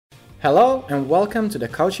Hello and welcome to the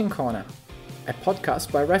Coaching Corner, a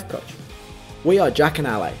podcast by Ref Coach. We are Jack and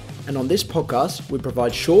Ale, and on this podcast we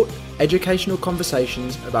provide short, educational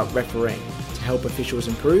conversations about refereeing to help officials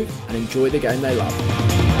improve and enjoy the game they love.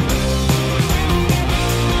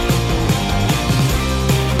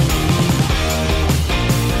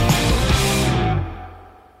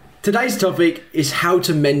 Today's topic is how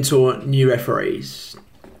to mentor new referees.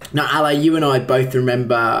 Now, Ale, you and I both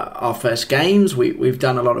remember our first games. We've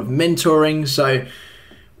done a lot of mentoring, so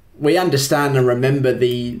we understand and remember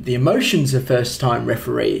the emotions a first-time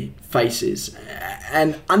referee faces.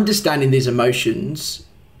 And understanding these emotions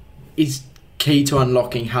is key to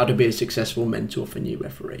unlocking how to be a successful mentor for new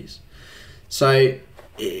referees. So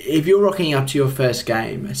if you're rocking up to your first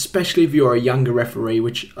game, especially if you're a younger referee,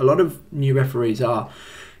 which a lot of new referees are,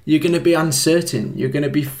 you're going to be uncertain, you're going to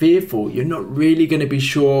be fearful, you're not really going to be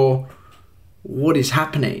sure what is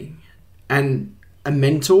happening. And a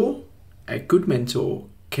mentor, a good mentor,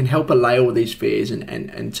 can help allay all these fears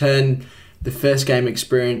and turn the first game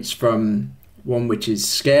experience from one which is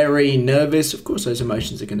scary, nervous, of course those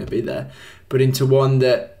emotions are going to be there, but into one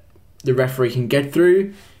that the referee can get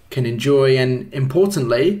through, can enjoy, and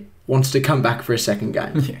importantly, wants to come back for a second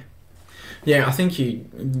game. Yeah, I think you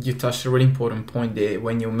touched a really important point there.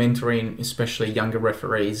 When you're mentoring, especially younger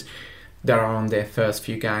referees that are on their first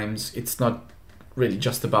few games, it's not really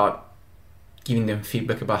just about giving them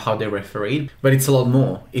feedback about how they refereed, but it's a lot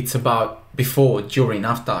more. It's about before, during,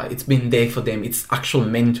 after. It's been there for them. It's actual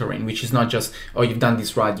mentoring, which is not just, oh, you've done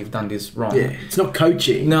this right, you've done this wrong. Yeah, it's not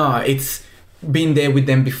coaching. No, it's been there with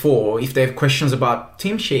them before. If they have questions about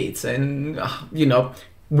team sheets and,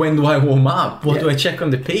 when do I warm up? What do I check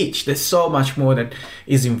on the pitch? There's so much more that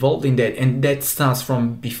is involved in that, and that starts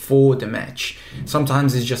from before the match.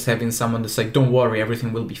 Sometimes it's just having someone that's like, don't worry,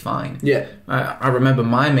 everything will be fine. Yeah. I remember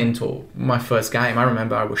my mentor, my first game, I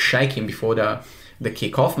remember I was shaking before the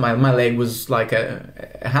kick-off. My leg was like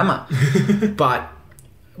a hammer. But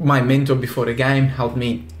my mentor before the game helped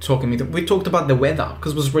me, we talked about the weather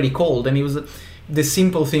because it was really cold, and it was the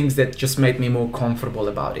simple things that just made me more comfortable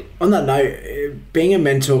about it. On that note, being a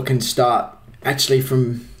mentor can start actually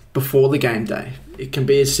from before the game day. It can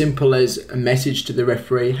be as simple as a message to the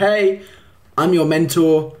referee. Hey, I'm your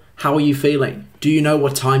mentor. How are you feeling? Do you know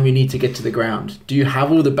what time you need to get to the ground? Do you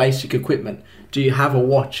have all the basic equipment? Do you have a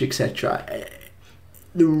watch, etc.?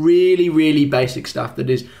 The really, really basic stuff that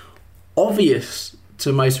is obvious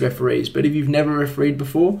to most referees, but if you've never refereed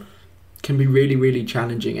before, can be really, really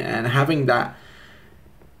challenging. And having that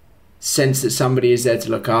sense that somebody is there to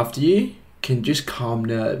look after you can just calm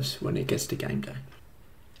nerves when it gets to game day.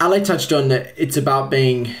 Ale touched on that it's about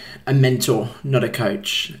being a mentor, not a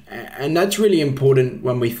coach. And that's really important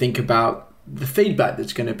when we think about the feedback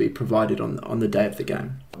that's going to be provided on the day of the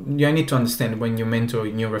game. You need to understand when you mentor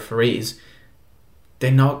new referees, they're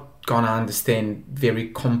not going to understand very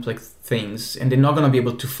complex things, and they're not going to be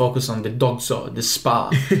able to focus on the dodzo, the spa,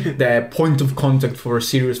 the point of contact for a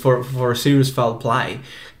serious foul play.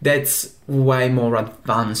 That's way more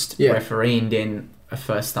advanced refereeing than a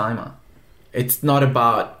first timer. It's not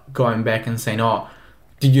about going back and saying, oh,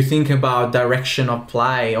 did you think about direction of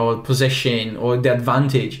play or possession or the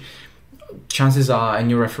advantage? Chances are a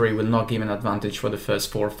new referee will not give an advantage for the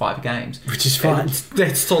first 4 or 5 games. Which is fine.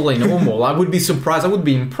 That's totally normal. I would be surprised, I would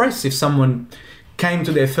be impressed if someone came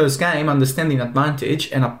to their first game understanding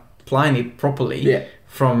advantage and applying it properly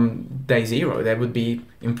from day zero. That would be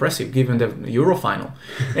impressive given the Euro final.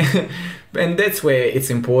 And that's where it's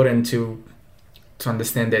important to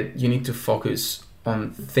understand that you need to focus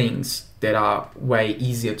on things that are way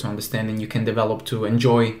easier to understand and you can develop to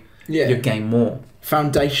enjoy your game more.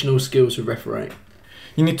 Foundational skills of refereeing.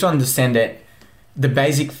 You need to understand that the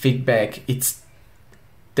basic feedback, it's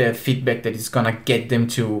the feedback that is going to get them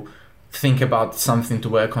to think about something to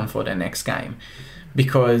work on for the next game.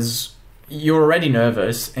 Because you're already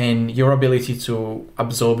nervous and your ability to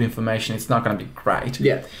absorb information, it's not going to be great.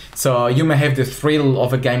 Yeah. So you may have the thrill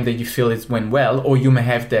of a game that you feel it went well, or you may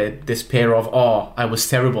have the despair of, oh, I was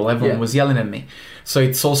terrible, everyone was yelling at me. So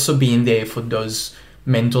it's also being there for those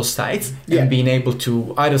mental states and being able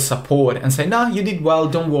to either support and say, no, you did well,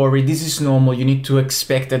 don't worry, this is normal, you need to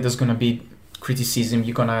expect that there's going to be criticism,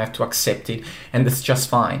 you're going to have to accept it, and that's just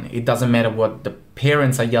fine. It doesn't matter what the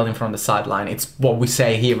parents are yelling from the sideline, it's what we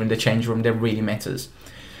say here in the change room that really matters.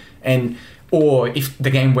 Or if the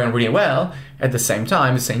game went really well, at the same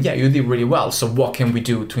time, it's saying, yeah, you did really well, so what can we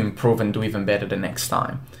do to improve and do even better the next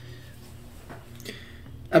time?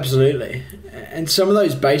 Absolutely. And some of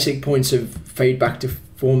those basic points of feedback to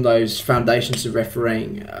form those foundations of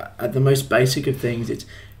refereeing are the most basic of things. It's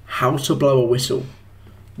how to blow a whistle,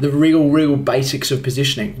 the real basics of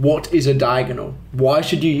positioning. What is a diagonal? Why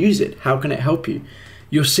should you use it? How can it help you?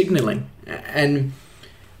 Your signaling. And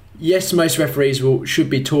yes, most referees should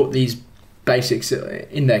be taught these basics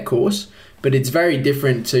in their course, but it's very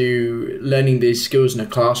different to learning these skills in a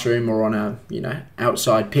classroom or on a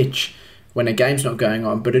outside pitch when a game's not going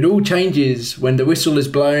on. But it all changes when the whistle is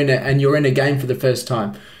blown and you're in a game for the first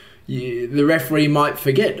time. The referee might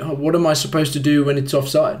forget, what am I supposed to do when it's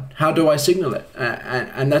offside? How do I signal it?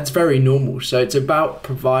 And that's very normal. So it's about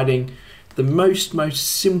providing the most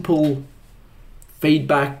simple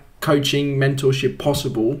feedback, coaching, mentorship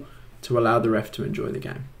possible to allow the ref to enjoy the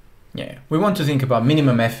game. Yeah, we want to think about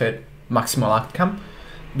minimum effort, maximal outcome,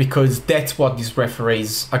 because that's what these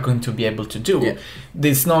referees are going to be able to do. Yeah.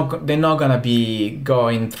 They're not going to be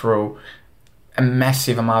going through a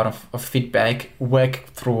massive amount of feedback, work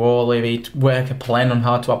through all of it, work a plan on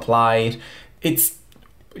how to apply it. It's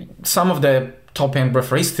some of the top end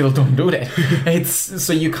referees still don't do that.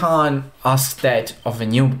 So you can't ask that of a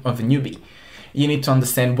newbie. You need to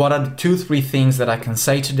understand what are the 2-3 things that I can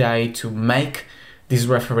say today to make this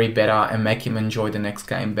referee better and make him enjoy the next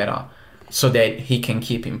game better, so that he can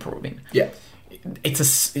keep improving. Yeah. It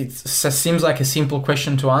seems like a simple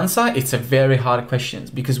question to answer. It's a very hard question,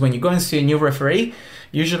 because when you go and see a new referee,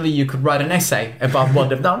 usually you could write an essay about what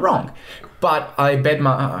they've done wrong. But I bet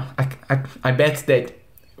that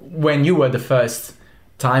when you were the first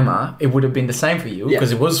timer, it would have been the same for you,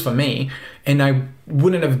 because it was for me, and I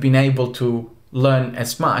wouldn't have been able to learn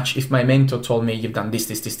as much if my mentor told me, you've done this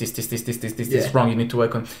wrong, you need to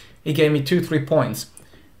work on. He gave me 2-3 points.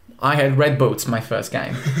 I had red boots my first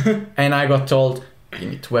game and I got told, you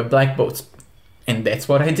need to wear black boots, and that's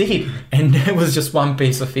what I did. And that was just one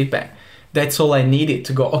piece of feedback. That's all I needed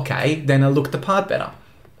to go, okay, then I look the part better.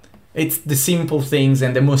 It's the simple things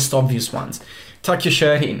and the most obvious ones. Tuck your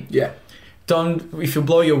shirt in. Yeah. If you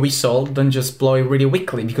blow your whistle, don't just blow it really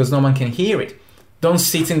weakly, because no one can hear it. Don't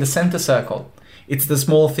sit in the center circle. It's the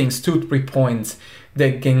small things, 2-3 points,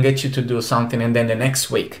 that can get you to do something, and then the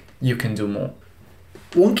next week you can do more.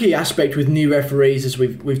 One key aspect with new referees, as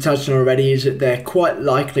we've touched on already, is that they're quite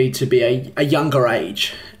likely to be a younger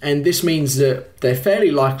age. And this means that they're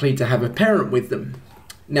fairly likely to have a parent with them.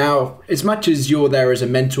 Now, as much as you're there as a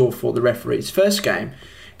mentor for the referee's first game,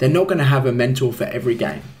 they're not going to have a mentor for every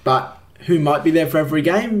game. But who might be there for every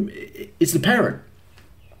game is the parent.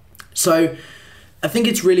 So I think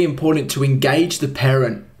it's really important to engage the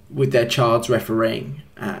parent with their child's refereeing.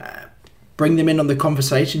 Bring them in on the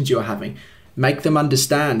conversations you're having. Make them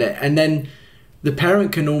understand it. And then the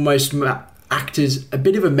parent can almost act as a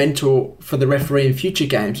bit of a mentor for the referee in future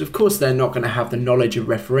games. Of course, they're not going to have the knowledge of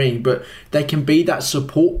refereeing, but they can be that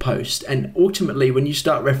support post. And ultimately, when you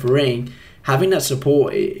start refereeing, having that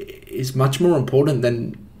support is much more important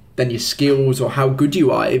than your skills or how good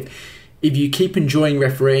you are. If you keep enjoying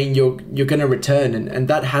refereeing, you're going to return, and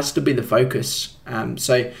that has to be the focus.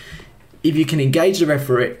 So if you can engage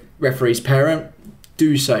the referee's parent,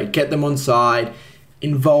 do so. Get them on side,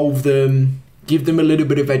 involve them, give them a little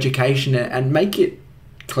bit of education, and make it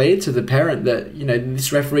clear to the parent that,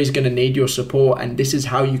 this referee is going to need your support, and this is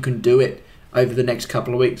how you can do it over the next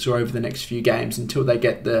couple of weeks or over the next few games until they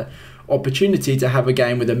get the opportunity to have a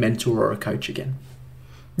game with a mentor or a coach again.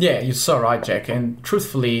 Yeah, you're so right, Jack. And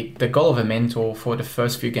truthfully, the goal of a mentor for the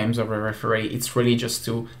first few games of a referee, it's really just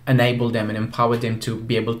to enable them and empower them to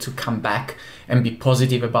be able to come back and be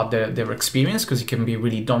positive about their experience, because it can be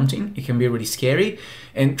really daunting. It can be really scary.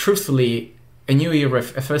 And truthfully, a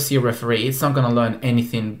first-year referee, it's not going to learn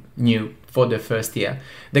anything new for the first year.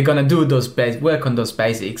 They're going to do work on those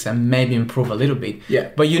basics and maybe improve a little bit. Yeah.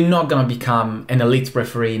 But you're not going to become an elite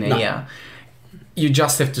referee in a year. You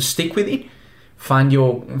just have to stick with it. Find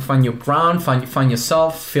your ground, find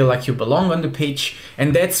yourself, feel like you belong on the pitch,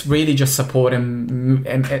 and that's really just support and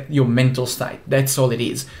your mental state. That's all it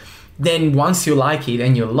is. Then once you like it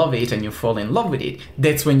and you love it and you fall in love with it,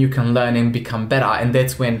 that's when you can learn and become better, and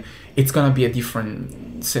that's when it's gonna be a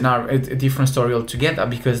different scenario, a different story altogether,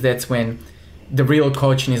 because that's when the real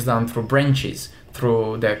coaching is done through branches,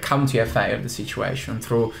 through the county FA of the situation,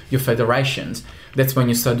 through your federations. That's when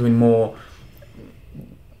you start doing more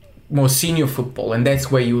senior football, and that's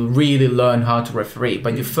where you really learn how to referee.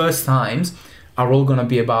 But your first times are all going to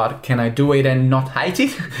be about, can I do it and not hate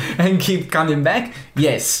it and keep coming back?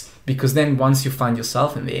 Yes, because then once you find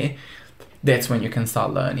yourself in there, that's when you can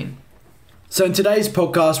start learning. So in today's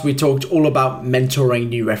podcast, we talked all about mentoring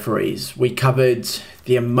new referees. We covered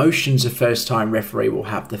the emotions a first-time referee will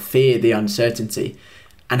have, the fear, the uncertainty,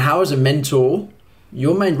 and how as a mentor,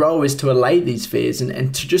 your main role is to allay these fears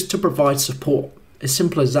and to provide support. As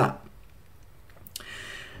simple as that.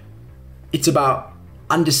 It's about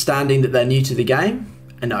understanding that they're new to the game,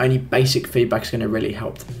 and only basic feedback is going to really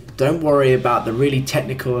help them. Don't worry about the really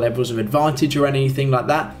technical levels of advantage or anything like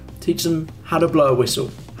that. Teach them how to blow a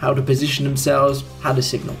whistle, how to position themselves, how to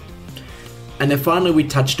signal. And then finally, we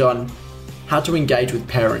touched on how to engage with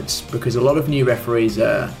parents, because a lot of new referees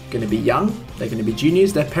are going to be young, they're going to be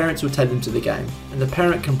juniors, their parents will take them to the game, and the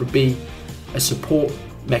parent can be a support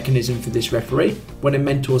mechanism for this referee when a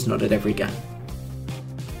mentor's not at every game.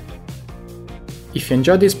 If you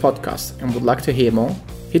enjoyed this podcast and would like to hear more,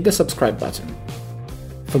 hit the subscribe button.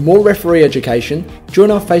 For more referee education,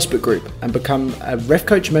 join our Facebook group and become a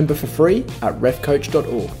RefCoach member for free at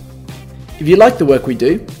refcoach.org. If you like the work we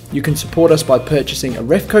do, you can support us by purchasing a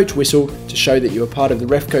RefCoach whistle to show that you are part of the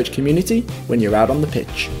RefCoach community when you're out on the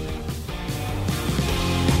pitch.